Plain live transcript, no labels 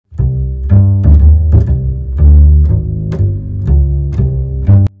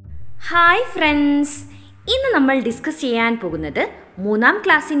Hi friends, ഇന്ന് നമ്മൾ discuss ചെയ്യാൻ പോകുന്നത് മൂന്നാം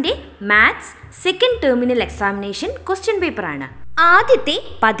ക്ലാസ്സിൻ്റെ maths second terminal examination question പേപ്പറാണ്. ആദ്യത്തെ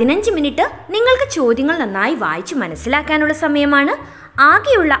 15 മിനിറ്റ് നിങ്ങൾക്ക് ചോദ്യങ്ങൾ നന്നായി വായിച്ച് മനസ്സിലാക്കാനുള്ള സമയമാണ്.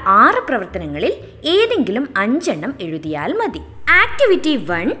 ആകെയുള്ള 6 പ്രവർത്തനങ്ങളിൽ ഏതെങ്കിലും 5 എണ്ണം എഴുതിയാൽ മതി. Activity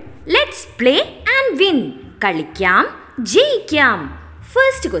 1, let's play and win. കളിക്കാം, ജയിക്കാം.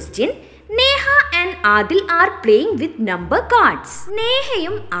 First question, Neha and Adil are playing with number cards.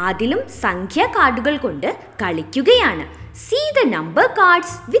 നേഹയും ആദിലും സംഖ്യാ കാർഡുകൾ കൊണ്ട് കളിക്കുകയാണ്. See the number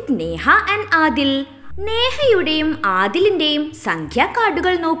cards with Neha and Adil. നേഹയുടെയും ആദിലിന്റെയും സംഖ്യാ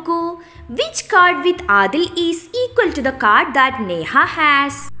കാർഡുകൾ നോക്കൂ. Which card with Adil is equal to the card that Neha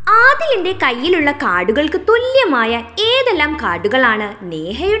has. ആദിലിന്റെ കയ്യിലുള്ള കാർഡുകൾക്ക് തുല്യമായ ഏതെല്ലാം കാർഡുകളാണ്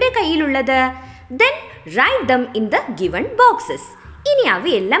നേഹയുടെ കയ്യിലുള്ളത്? Then write them in the given boxes. ഇനി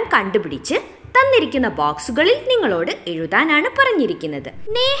അവയെല്ലാം കണ്ടുപിടിച്ച് തന്നിരിക്കുന്ന ബോക്സുകളിൽ നിങ്ങളോട് എഴുതാനാണ് പറഞ്ഞിരിക്കുന്നത്.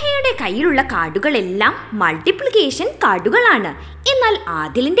 നേഹയുടെ കയ്യിലുള്ള കാർഡുകളെല്ലാം മൾട്ടിപ്ലിക്കേഷൻ കാർഡുകളാണ്. എന്നാൽ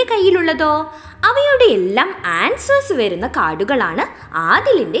ആദിലിന്റെ കയ്യിലുള്ളതോ? അവയുടെ എല്ലാം ആൻസേഴ്സ് വരുന്ന കാർഡുകളാണ്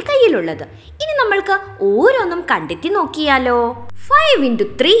ആദിലിന്റെ കയ്യിലുള്ളത്. ഇനി നമ്മൾക്ക് ഓരോന്നും കണ്ടെത്തി നോക്കിയാലോ. 5 into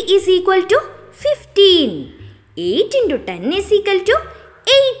 3 is equal to 15. 8 into 10 is equal to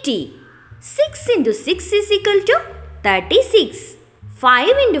 80. 6 into 6 is equal to 36.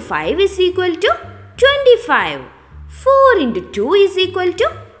 5 into 5 is equal to 25. 4 into 2 is equal to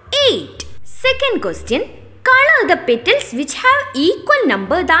 8. Second question, color the petals which have equal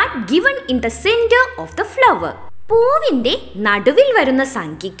number that given in the center of the flower. പൂവിന്റെ നടുവിൽ വരുന്ന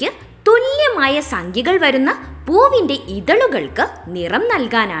സംഖ്യയ്ക്ക് തുല്യമായ സംഖ്യകൾ വരുന്ന പൂവിന്റെ ഇതളുകൾക്ക് നിറം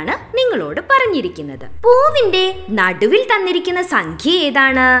നൽകാനാണ് നിങ്ങളോട് പറഞ്ഞിരിക്കുന്നത്. പൂവിന്റെ നടുവിൽ തന്നിരിക്കുന്ന സംഖ്യ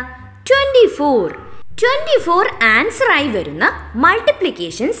ഏതാണ്? 24. 24 ആൻസറായി വരുന്ന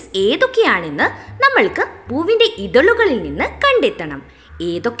മൾട്ടിപ്ലിക്കേഷൻസ് ഏതൊക്കെയാണെന്ന് നമ്മൾക്ക് പൂവിന്റെ ഇതളുകളിൽ നിന്ന് കണ്ടെത്തണം.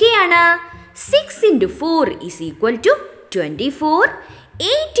 ഏതൊക്കെയാണ്? 6 into 4 is equal to 24.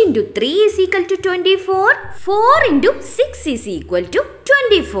 8 into 3 is equal to 24. 4 into 6 is equal to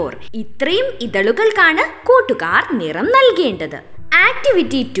 24. ഇത്രയും ഇതളുകൾക്കാണ് കൂട്ടുകാർ നിറം നൽകേണ്ടത്.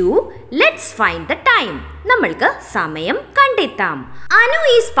 Activity 2, let's find the time. നമ്മൾക്ക് സമയം കണ്ടെത്താം. Anu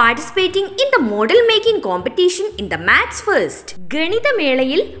is participating in the model making competition in the maths first.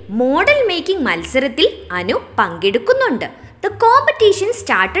 ഗണിതമേളയിൽ model making മത്സരത്തിൽ അനു പങ്കെടുക്കുന്നുണ്ട്. The competition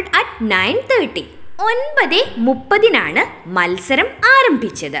started at 9:30. 9:30 മത്സരം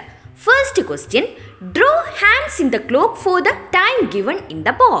ആരംഭിച്ചത്. First question, draw hands in the clock for the time given in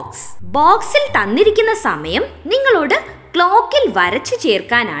the box. ബോക്സിൽ തന്നിരിക്കുന്ന സമയം നിങ്ങളോട് ക്ലോക്കിൽ വരച്ചു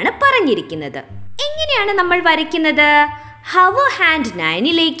ചേർക്കാനാണ് പറഞ്ഞിരിക്കുന്നത്. എങ്ങനെയാണ് നമ്മൾ വരയ്ക്കുന്നത്? Hour hand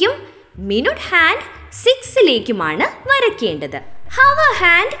 9ലേക്കും minute hand 6ലേക്കുമാണ് വരയ്ക്കേണ്ടത്. Hour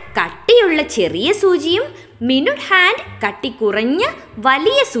hand കട്ടിയുള്ള ചെറിയ സൂചിയും മിനിറ്റ് ഹാൻഡ് കട്ടി കുറഞ്ഞ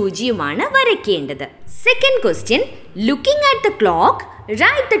വലിയ സൂചിയുമാണ് വരയ്ക്കേണ്ടത്. Second question, looking at the clock,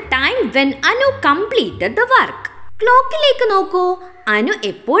 write the time when Anu completed the work. ക്ലോക്കിലേക്ക് നോക്കൂ. അനു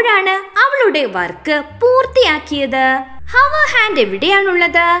എപ്പോഴാണ് അവളുടെ വർക്ക് പൂർത്തിയാക്കിയത്? Hour hand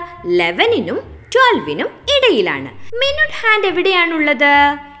എവിടെയാണുള്ളത്? 11നും 12നും ഇടയിലാണ്. Minute hand എവിടെയാണുള്ളത്?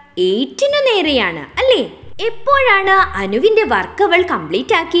 8നു നേരെയാണ് അല്ലേ? എപ്പോഴാണ് അനുവിന്റെ വർക്ക് അവൾ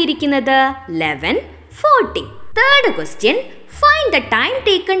complete ആക്കിയിരിക്കുന്നത്? 11:40. Third question, find the time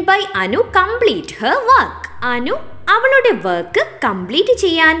taken by Anu complete her work. Anu അവളുടെ വർക്ക് കംപ്ലീറ്റ്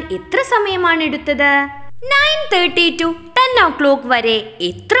ചെയ്യാൻ എത്ര സമയമാണ് എടുത്തത്? 9:30 to 10 o'clock വരെ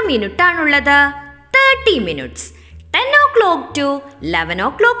എത്ര മിനിറ്റ് ആണുള്ളത്? 30 minutes. 10 o'clock to 11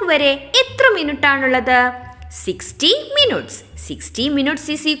 o'clock വരെ എത്ര മിനിറ്റ് ആണുള്ളത്? 60 minutes. 60 minutes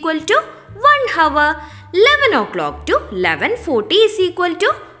is equal to 1 hour. 11 o'clock to 11:40 is equal to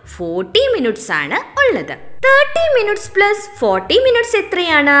 40 minutes ആണ് ഉള്ളത്. 30 minutes plus 40 minutes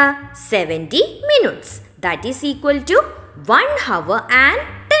എത്രയാണ്? 70 minutes. That is equal to 1 hour and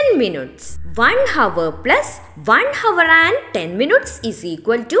 10 minutes. 1 hour plus 1 hour and 10 minutes is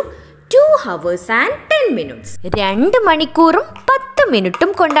equal to 2 hours and 10 minutes. 2 മണിക്കൂറും 10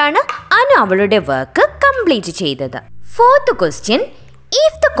 മിനിറ്റും കൊണ്ടാണ് അനു അവളുടെ work complete ചെയ്തത്. Fourth question,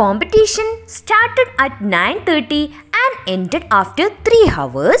 if the competition started at 9:30 and ended after 3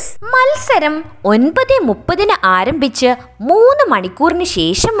 hours. മത്സരം 9:30 ആരംഭിച്ച് 3 മണിക്കൂറിന്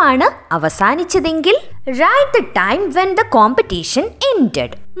ശേഷമാണ് അവസാനിച്ചതെങ്കിൽ write the time when the competition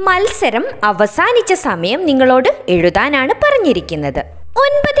ended. മത്സരം അവസാനിച്ച സമയം നിങ്ങളോട് എഴുതാനാണ് പറഞ്ഞിരിക്കുന്നത്.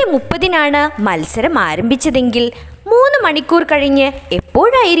 9:30 മത്സരം ആരംഭിച്ചതെങ്കിൽ 3 മണിക്കൂർ കഴിഞ്ഞ്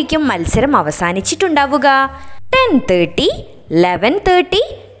എപ്പോഴായിരിക്കും മത്സരം അവസാനിച്ചിട്ടുണ്ടാവുക? 10:30, 11:30,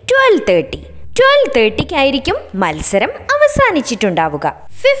 12:30. 12:30 മത്സരം അവസാനിച്ചിട്ടുണ്ടാവുക.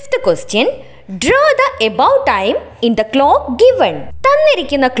 Fifth question, Draw the above time in the clock given.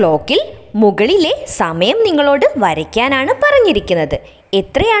 തന്നിരിക്കുന്ന ക്ലോക്കിൽ മുകളിലെ സമയം നിങ്ങളോട് വരയ്ക്കാനാണ് പറഞ്ഞിരിക്കുന്നത്.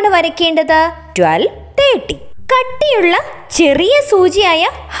 എത്രയാണ് വരയ്ക്കേണ്ടത്? 12:30. കട്ടിയുള്ള ചെറിയ സൂചിയായ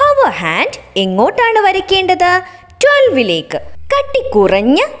ഹവർ ഹാൻഡ് എങ്ങോട്ടാണ് വരയ്ക്കേണ്ടത്? 12ലേക്ക്. കട്ടി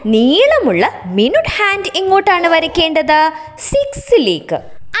കുറഞ്ഞ നീളമുള്ള മിനിറ്റ് ഹാൻഡ് എങ്ങോട്ടാണ് വരയ്ക്കേണ്ടത്? 6ലേക്ക്.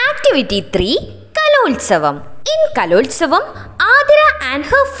 ആക്ടിവിറ്റി 3 കലോത്സവം. In കലോത്സവം, Athira and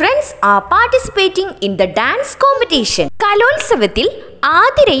her friends are participating in the dance competition. കലോത്സവത്തിൽ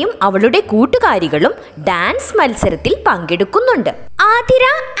ആതിരയും അവളുടെ കൂട്ടുകാരികളും ഡാൻസ് മത്സരത്തിൽ പങ്കെടുക്കുന്നുണ്ട്. Athira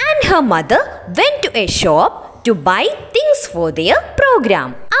and her mother went to a shop to buy things for their program.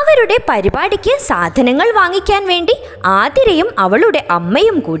 അവരുടെ പരിപാടിക്ക് സാധനങ്ങൾ വാങ്ങിക്കാൻ വേണ്ടി ആതിരയും അവളുടെ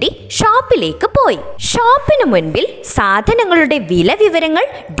അമ്മയും കൂടി ഷോപ്പിലേക്ക് പോയി. ഷോപ്പിന് മുൻപിൽ സാധനങ്ങളുടെ വില വിവരങ്ങൾ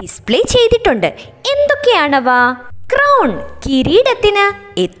ഡിസ്പ്ലേ ചെയ്തിട്ടുണ്ട്. എന്തൊക്കെയാണവ? ക്രൗൺ കിരീടത്തിന്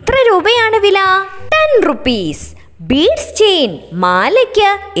എത്ര രൂപയാണ് വില? 10 rupees. ബീഡ്സ് ചെയിൻ മാലയ്ക്ക്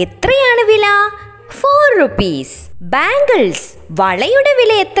എത്രയാണ് വില? 4 rupees. ബാംഗിൾസ് വളയുടെ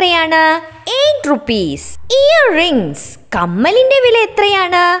വില എത്രയാണ്? 8 rupees. ഇയർ റിംഗ്സ് കമ്മലിന്റെ വില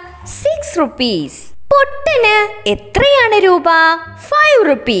എത്രയാണ്? 6 rupees. പൊട്ടിന് എത്രയാണ് രൂപ? 5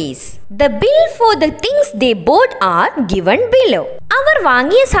 rupees. The bill for the things they bought are given below. അവർ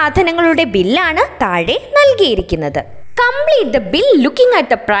വാങ്ങിയ സാധനങ്ങളുടെ ബില്ലാണ് താഴെ നൽകിയിരിക്കുന്നത്. Complete the bill looking at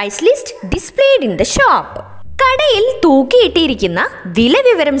the price list displayed in the shop. കടയിൽ തൂക്കിയിട്ടിരിക്കുന്ന വില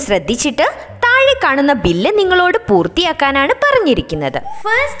വിവരം ശ്രദ്ധിച്ചിട്ട് താഴെ കാണുന്ന ബില്ല് നിങ്ങളോട് പൂർത്തിയാക്കാനാണ് പറഞ്ഞിരിക്കുന്നത്.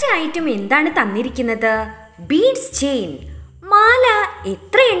 ഫസ്റ്റ് ഐറ്റം എന്താണ് തന്നിരിക്കുന്നത്? Beads chain. മാല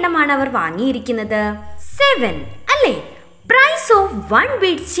എത്ര എണ്ണമാണ് അവർ വാങ്ങിയിരിക്കുന്നത്? 7 അല്ലേ? പ്രൈസ് ഓഫ് 1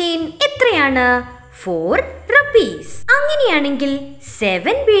 ബീഡ്സ് ചെയിൻ എത്രയാണ്? 4 rupees. അങ്ങനെയാണെങ്കിൽ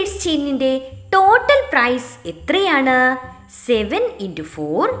 7 ബീഡ്സ് ചെയിനിന്റെ ടോട്ടൽ പ്രൈസ് എത്രയാണ്? 7 into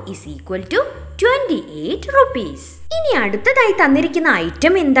 4 is equal to 28 rupees. ഇനി അടുത്തതായി തന്നിരിക്കുന്ന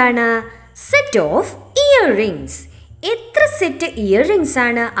ഐറ്റം എന്താണ്? Set of year rings. എത്ര സെറ്റ് ഇയർ റിംഗ്സ്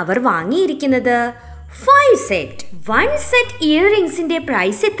ആണ് അവർ വാങ്ങിയിരിക്കുന്നത്? 5 സെറ്റ്. 1 സെറ്റ് ഇയർ റിംഗ്സിന്റെ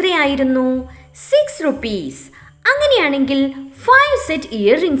പ്രൈസ് എത്രയായിരുന്നു? 6 rupees. അങ്ങനെയാണെങ്കിൽ 5 സെറ്റ്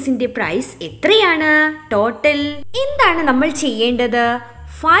ഇയർ റിംഗ്സിന്റെ പ്രൈസ് എത്രയാണ് ടോട്ടൽ? എന്താണ് നമ്മൾ ചെയ്യേണ്ടത്?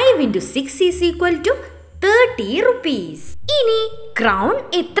 5 into 6 is equal to 30 rupees. ഇനി ക്രൗൺ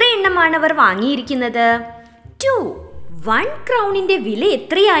എത്ര എണ്ണമാണ് അവർ വാങ്ങിയിരിക്കുന്നത്? 2. 1 ക്രൗണിന്റെ വില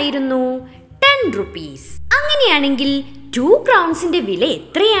എത്രയായിരുന്നു? 10 rupees. അങ്ങനെയാണെങ്കിൽ 2 ക്രൗൺസിന്റെ വില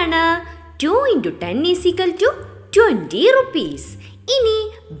എത്രയാണ്? 2 into 10 is equal to 20 rupees. ഇനി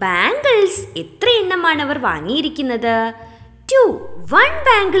ബാംഗിൾസ് എത്ര എണ്ണമാണ് അവർ വാങ്ങിയിരിക്കുന്നത്? 2. 1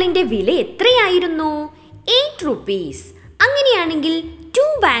 ബാംഗിളിന്റെ വില എത്രയായിരുന്നു? 8 rupees. അങ്ങനെയാണെങ്കിൽ 2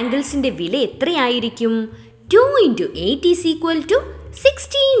 ബാംഗിൾസിന്റെ വില എത്രയായിരിക്കും? 2 into 8 is equal to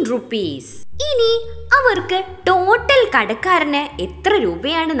 16 rupees. ഇനി അവർക്ക് ടോട്ടൽ കടക്കാരന് എത്ര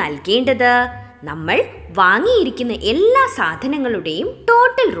രൂപയാണ് നൽകേണ്ടത്? നമ്മൾ വാങ്ങിയിരിക്കുന്ന എല്ലാ സാധനങ്ങളുടെയും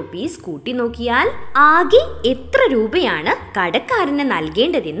ടോട്ടൽ റുപ്പീസ് കൂട്ടി നോക്കിയാൽ ആകെ എത്ര രൂപയാണ് കടക്കാരന്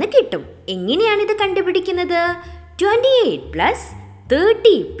നൽകേണ്ടതെന്ന് കിട്ടും. എങ്ങനെയാണിത് കണ്ടുപിടിക്കുന്നത്? 28 plus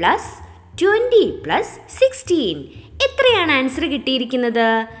 30 plus 20 plus 16. എത്രയാണ് ആൻസർ കിട്ടിയിരിക്കുന്നത്?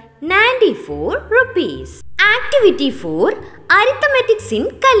 94 rupees. Activity 4 arithmetics in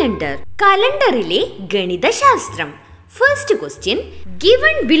calendar. കലണ്ടറിലെ ഗണിതശാസ്ത്രം. First question.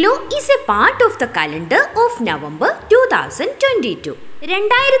 Given below is a part of the calendar of November 2022.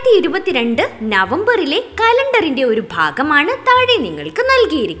 2022 നവംബറിലെ കലണ്ടറിന്റെ ഒരു ഭാഗമാണ് താഴെ നിങ്ങൾക്ക്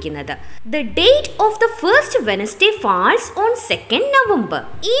നൽകിയിരിക്കുന്നത്. The date of the first Wednesday falls on 2nd November.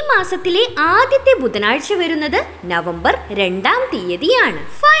 ഈ മാസത്തിലെ ആദ്യത്തെ ബുധനാഴ്ച വരുന്നത് നവംബർ 2-ാം തീയതിയാണ്.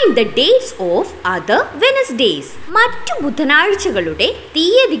 Find the dates of other Wednesdays. മറ്റു ബുധനാഴ്ചകളുടെ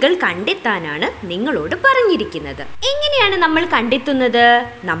തീയതികൾ കണ്ടെത്താനാണ് നിങ്ങളോട് പറഞ്ഞിരിക്കുന്നത്. എങ്ങനെയാണ് നമ്മൾ കണ്ടെത്തുന്നത്?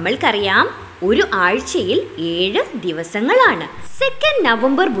 നമ്മൾക്കറിയാം, ഒരു ആഴ്ചയിൽ 7 ദിവസങ്ങളാണ്. 2nd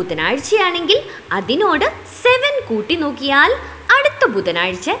നവംബർ ബുധനാഴ്ചയാണെങ്കിൽ അതിനോട് 7 കൂട്ടി നോക്കിയാൽ അടുത്ത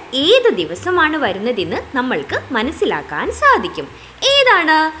ബുധനാഴ്ച ഏത് ദിവസമാണ് വരുന്നതെന്ന് നമ്മൾക്ക് മനസ്സിലാക്കാൻ സാധിക്കും.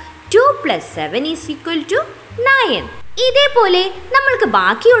 ഏതാണ്? 2 plus 7 is equal to 9. ഇതേപോലെ നമ്മൾക്ക്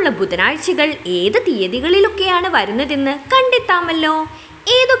ബാക്കിയുള്ള ബുധനാഴ്ചകൾ ഏത് തീയതികളിലൊക്കെയാണ് വരുന്നതെന്ന് കണ്ടെത്താമല്ലോ.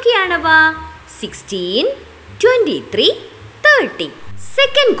 ഏതൊക്കെയാണവ? 16, 23, 30.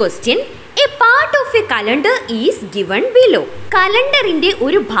 Second question. A part of a calendar is given below. കലണ്ടറിന്റെ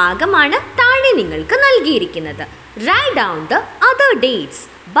ഒരു ഭാഗമാണ് താഴെ നിങ്ങൾക്ക് നൽകിയിരിക്കുന്നത്. Write down the other dates.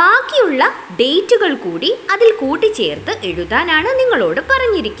 ബാക്കിയുള്ള ഡേറ്റുകൾ കൂടി അതിൽ കൂട്ടിച്ചേർത്ത് എഴുതാനാണ് നിങ്ങളോട്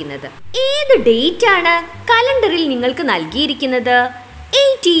പറഞ്ഞിരിക്കുന്നത്. ഏത് ഡേറ്റ് ആണ് കലണ്ടറിൽ നിങ്ങൾക്ക് നൽകിയിരിക്കുന്നത്?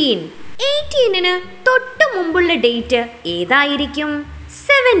 18. 18ന് തൊട്ട് മുമ്പുള്ള ഡേറ്റ് ഏതായിരിക്കും?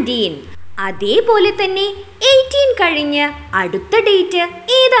 17. അതേപോലെ തന്നെ 18 കഴിഞ്ഞ് അടുത്ത ഡേറ്റ്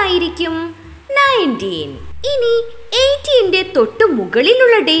ഏതായിരിക്കും? 19. ഇനി 18ന്റെ തൊട്ടു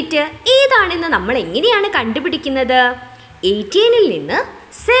മുകളിലുള്ള ഡേറ്റ് ഏതാണെന്ന് നമ്മൾ എങ്ങനെയാണ് കണ്ടുപിടിക്കുന്നത്? 18ൽ നിന്ന്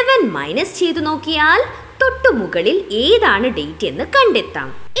 7 മൈനസ് ചെയ്തു നോക്കിയാൽ തൊട്ടു മുകളിൽ ഏതാണ് ഡേറ്റ് എന്ന് കണ്ടെത്താം.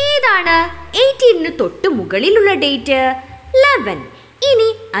 ഏതാണ് 18ന് തൊട്ടു മുകളിലുള്ള ഡേറ്റ്? 11. ഇനി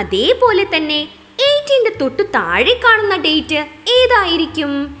അതേപോലെ തന്നെ 18ന്റെ തൊട്ടു താഴെ കാണുന്ന ഡേറ്റ്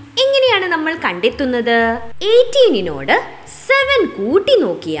ഏതായിരിക്കും? എങ്ങനെയാണ് നമ്മൾ കണ്ടെത്തുന്നത്? 18നോട് 7 കൂട്ടി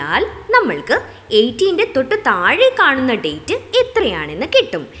നോക്കിയാൽ നമ്മൾക്ക് 18ന്റെ തൊട്ടു താഴെ കാണുന്ന ഡേറ്റ് എത്രയാണെന്ന്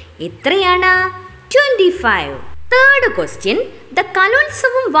കിട്ടും. എത്രയാണ്? 25. Third question. The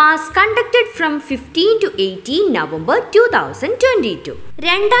Kalolsavam was conducted from 15 to 18 November 2022.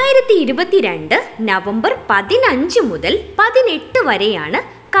 2022 November 15 മുതൽ 18 വരെയാണ്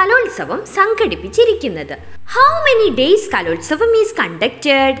കലോത്സവം സംഘടിപ്പിച്ചിരിക്കുന്നത്. How many days കലോത്സവം is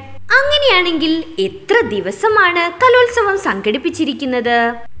conducted? അങ്ങനെയാണെങ്കിൽ എത്ര ദിവസമാണ് കലോത്സവം സംഘടിപ്പിച്ചിരിക്കുന്നത്?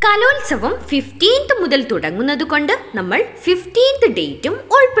 കലോത്സവം 15th മുതൽ തുടങ്ങുന്നത് കൊണ്ട് നമ്മൾ 15th ഡേറ്റും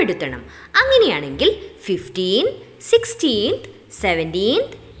ഉൾപ്പെടുത്തണം. അങ്ങനെയാണെങ്കിൽ 15, 16th,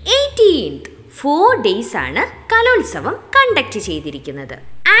 17th, 18th 4 ഡേയ്സ് ആണ് കലോത്സവം കണ്ടക്ട് ചെയ്തിരിക്കുന്നത്.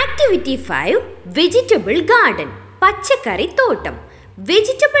 ആക്ടിവിറ്റി 5 വെജിറ്റബിൾ ഗാർഡൻ, പച്ചക്കറി തോട്ടം.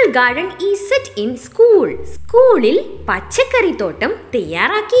 Vegetable garden is set in school. സ്കൂളിൽ പച്ചക്കറി തോട്ടം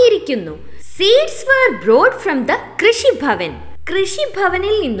തയ്യാറാക്കിയിരിക്കുന്നു. Seeds were broad from the കൃഷിഭവൻ.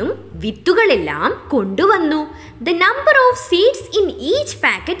 കൃഷിഭവനിൽ നിന്നും വിത്തുകളെല്ലാം കൊണ്ടുവന്നു. The number of seeds in each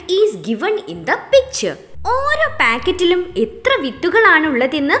packet is given in the picture. ഓരോ പാക്കറ്റിലും എത്ര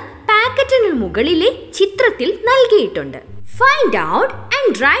വിത്തുകളാണുള്ളതെന്ന് പാക്കറ്റിന് മുകളിലെ ചിത്രത്തിൽ നൽകിയിട്ടുണ്ട്. Find out and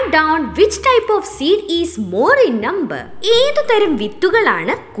write down which type of seed is more in number. ഏതു തരം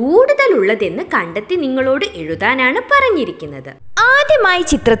വിത്തുകളാണ് കൂടുതലുള്ളതെന്ന് കണ്ടെത്തി നിങ്ങളോട് എഴുതാനാണ് പറഞ്ഞിരിക്കുന്നത്. ആദ്യമായി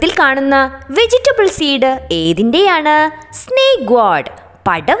ചിത്രത്തിൽ കാണുന്ന vegetable seed ഏതിന്റെയാണ്? Snake God,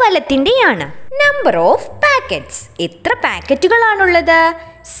 പടവലത്തിന്റെയാണ്. Number of packets, എത്ര പാക്കറ്റുകളാണുള്ളത്?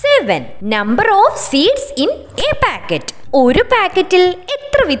 7. Number of seeds in A packet, ഒരു പാക്കറ്റിൽ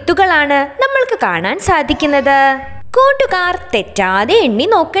എത്ര വിത്തുകളാണ് നമ്മൾക്ക് കാണാൻ സാധിക്കുന്നത്? കൂട്ടുകാർ തെറ്റാതെ എണ്ണി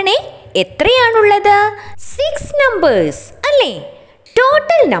നോക്കണേ. എത്രയാണുള്ളത്? 6 നമ്പേഴ്സ് അല്ലേ?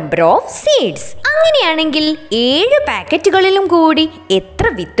 Total number of seeds. അങ്ങനെയാണെങ്കിൽ 7 പാക്കറ്റുകളിലും കൂടി എത്ര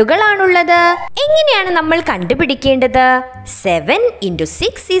വിത്തുകളാണുള്ളത്? എങ്ങനെയാണ് നമ്മൾ കണ്ടുപിടിക്കേണ്ടത്? 7 ×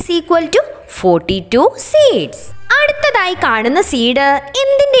 6 ഈസ് ഈക്വൽ ടു 42 സീഡ്സ്. അടുത്തതായി കാണുന്ന സീഡ്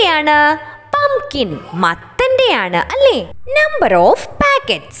എന്തിന്റെയാണ്? പംകിൻ, മത്തന്റെയാണ് അല്ലേ? നമ്പർ ഓഫ്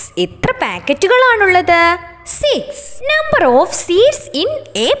പാക്കറ്റ്സ്, എത്ര പാക്കറ്റുകളാണുള്ളത്? 6. Number of seeds in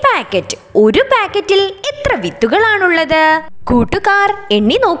A packet, ഒരു പാക്കറ്റിൽ എത്ര വിത്തുകളാണുള്ളത്? കൂട്ടുകാർ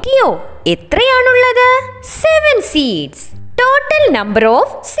എണ്ണി നോക്കിയോ? എത്രയാണുള്ളത്? 7 seeds. Total number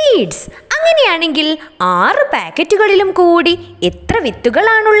of seeds. അങ്ങനെയാണെങ്കിൽ 6 പാക്കറ്റുകളിലും കൂടി എത്ര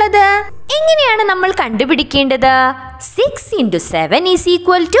വിത്തുകളാണുള്ളത്? എങ്ങനെയാണ് നമ്മൾ കണ്ടുപിടിക്കേണ്ടത്? 6 × 7 ഈസ്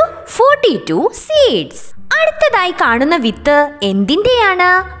ഈക്വൽ ടു 42 സീഡ്സ്. അടുത്തതായി കാണുന്ന വിത്ത് എന്തിന്റെയാണ്?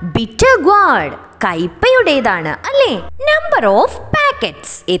 ബിറ്റർ ഗോഡ്, കയ്പയുടേതാണ് അല്ലേ? നമ്പർ ഓഫ്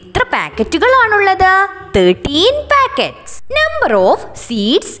പാക്കറ്റ്സ്, എത്ര പാക്കറ്റുകളാണുള്ളത്? 13 packets. Number of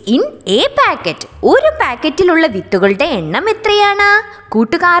seeds in A packet, ഒരു പാക്കറ്റിലുള്ള വിത്തുകളുടെ എണ്ണം എത്രയാണ്?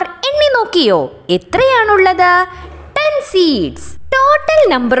 കൂട്ടുകാർ എണ്ണി നോക്കിയോ? എത്രയാണുള്ളത്? 10 seeds. Total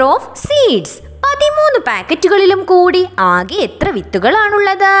number of seeds. 13 പാക്കറ്റുകളിലും കൂടി ആകെ എത്ര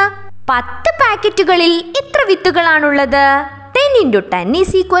വിത്തുകളാണുള്ളത്? 10 പാക്കറ്റുകളിൽ എത്ര വിത്തുകളാണുള്ളത്? 10 × 10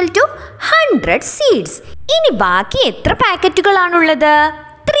 ഈസ് ഈക്വൽ ടു 100 സീഡ്സ്. ഇനി ബാക്കി എത്ര പാക്കറ്റുകളാണുള്ളത്?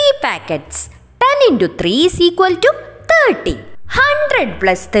 3 packets. 10 × 3 is equal to 30. 100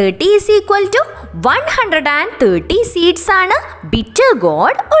 + 30 is equal to 130 seeds ആണ് ബിറ്റർ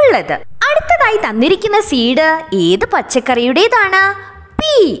ഗോഡ് ഉള്ളത്. അടുത്തതായി തന്നിരിക്കുന്ന സീഡ് ഏത് പച്ചക്കറിയുടേതാണ്?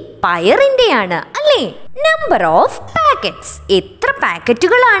 പീ, പയറിന്റെയാണ് അല്ലേ? നമ്പർ ഓഫ് പാക്കറ്റ്സ്, എത്ര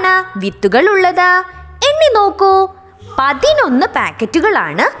പാക്കറ്റുകളാണ് വിത്തുകൾ ഉള്ളത്? എണ്ണി നോക്കൂ. 11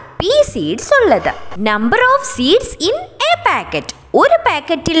 പാക്കറ്റുകളാണ് പീ സീഡ്സ് ഉള്ളത്. Number of seeds in A packet, ഒരു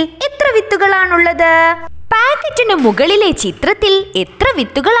പാക്കറ്റിൽ എത്ര വിത്തുകളാണുള്ളത്? പാക്കറ്റിന് മുകളിലെ ചിത്രത്തിൽ എത്ര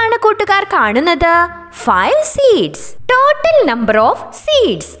വിത്തുകളാണ് കൂട്ടുകാർ കാണുന്നത്? 5 seeds. Total number of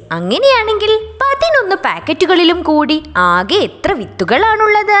seeds. അങ്ങനെയാണെങ്കിൽ 11 പാക്കറ്റുകളിലും കൂടി ആകെ എത്ര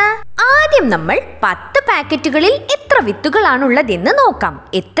വിത്തുകളാണുള്ളത്? ആദ്യം നമ്മൾ 10 പാക്കറ്റുകളിൽ എത്ര വിത്തുകളാണുള്ളതെന്ന് നോക്കാം.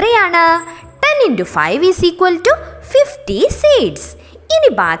 എത്രയാണ്? 10 × 5 ഈസ് ഈക്വൽ ടു 50 സീഡ്സ്. ഇനി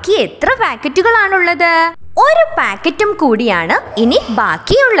ബാക്കി എത്ര പാക്കറ്റുകളാണുള്ളത്? ഒരു പാക്കറ്റും കൂടിയാണ് ഇനി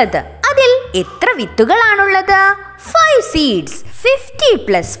ബാക്കിയുള്ളത്. അതിൽ എത്ര വിത്തുകളാണുള്ളത്? 5 seeds. 50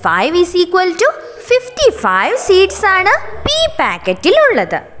 + 5 is equal to 55 seeds ആണ് പീ പാക്കറ്റിൽ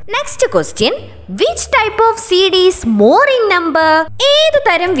ഉള്ളത്. Next question, which type of seed is more in number? ഏത്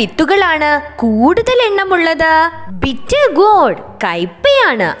തരം വിത്തുകളാണ് കൂടുതൽ എണ്ണമുള്ളത്? ബിറ്റർ ഗോഡ്,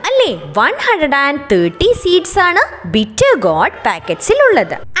 കയ്പയാണ് അല്ലേ. 130 സീഡ്സ് ആണ് ബിറ്റർ ഗോഡ് പാക്കറ്റ്സിൽ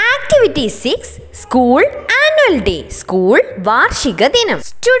ഉള്ളത്. Activity 6, school annual day, school വാർഷിക ദിനം.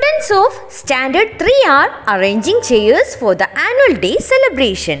 Students of standard 3 R arranging chairs for the annual day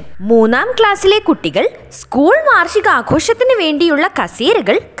celebration. 3-ാം ക്ലാസ്സിലെ കുട്ടികൾ സ്കൂൾ വാർഷികാഘോഷത്തിന് വേണ്ടിയുള്ള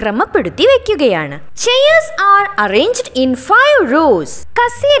കസേരകൾ ക്രമപ്പെടുത്തി വെക്കുകയാണ്. Chairs R arranged in 5 rows.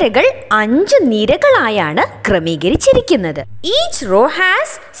 കസേരകൾ 5 നിരകളായാണ് ക്രമീകരിച്ചിരിക്കുന്നത്. Each raw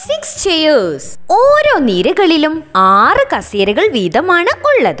has 6 chairs. ഓരോ നിരകളിലും 6 കസേരകൾ വീതമാണ്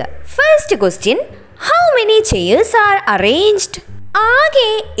ഉള്ളത്. First question, how many chairs R arranged? ആകെ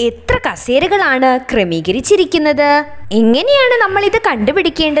എത്ര കസേരകളാണ് ക്രമീകരിച്ചിരിക്കുന്നത്? എങ്ങനെയാണ് നമ്മൾ ഇത്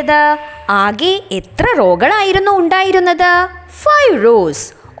കണ്ടുപിടിക്കേണ്ടത്? ആകെ എത്ര റോകളായിരുന്നു ഉണ്ടായിരുന്നത്? 5 rows.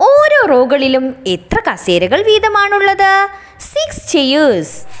 ഓരോ റോകളിലും എത്ര കസേരകൾ വീതമാണുള്ളത്? 6 chairs.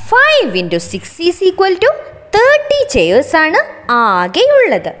 5 into 6 is equal to 30 chairs ആണ്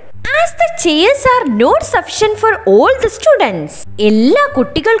ആകെയുള്ളത്. As the chairs are not sufficient for all the students, എല്ലാ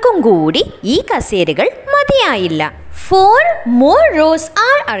കുട്ടികൾക്കും കൂടി ഈ കസേരകൾ മതിയായില്ല. 4 more rows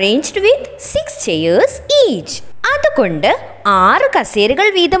are arranged with 6 chairs each. അതുകൊണ്ട് 6 കസേരകൾ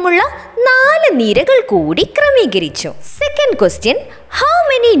വീതമുള്ള 4 നിരകൾ കൂടി ക്രമീകരിച്ചു. Second question, how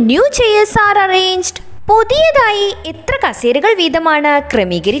many new chairs are arranged? പുതിയതായി എത്ര കസേരകൾ വീതമാണ്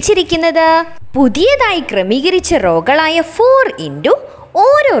ക്രമീകരിച്ചിരിക്കുന്നത്? പുതിയതായി ക്രമീകരിച്ച റോകളായ 4 into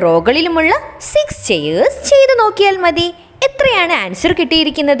ഓരോ റോകളിലുമുള്ള 6 chairs ചെയ്തു നോക്കിയാൽ മതി. എത്രയാണ് ആൻസർ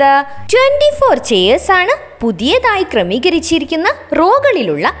കിട്ടിയിരിക്കുന്നത്? 24 chairs ആണ് പുതിയതായി ക്രമീകരിച്ചിരിക്കുന്ന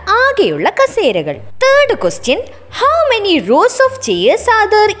റോകളിലുള്ള ആകെയുള്ള കസേരകൾ. Third question, how many rows of chairs are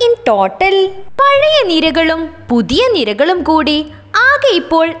there in total? പഴയ നിരകളും പുതിയ നിരകളും കൂടി ആകെ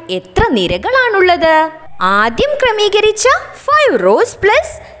ഇപ്പോൾ എത്ര നിരകളാണുള്ളത്? ആദ്യം ക്രമീകരിച്ച 5 rows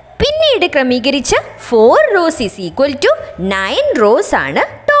പ്ലസ് പിന്നീട് ക്രമീകരിച്ച 4 rows is equal to 9 rows ആണ്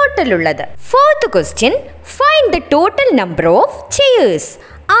ടോട്ടൽ ഉള്ളത്. Fourth question, find the total number of chairs.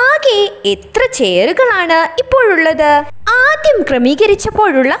 ആകെ എത്ര ചെയറുകളാണ് ഇപ്പോഴുള്ളത്? ആദ്യം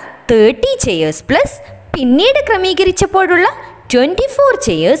ക്രമീകരിച്ചപ്പോഴുള്ള 30 chairs പ്ലസ് പിന്നീട് ക്രമീകരിച്ചപ്പോഴുള്ള 24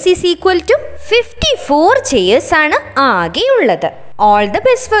 chairs is equal to 54 chairs ആണ് ആകെയുള്ളത്. All the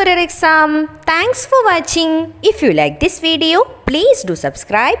best for your exam. Thanks for watching. If you like this video, please do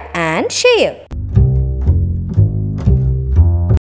subscribe and share.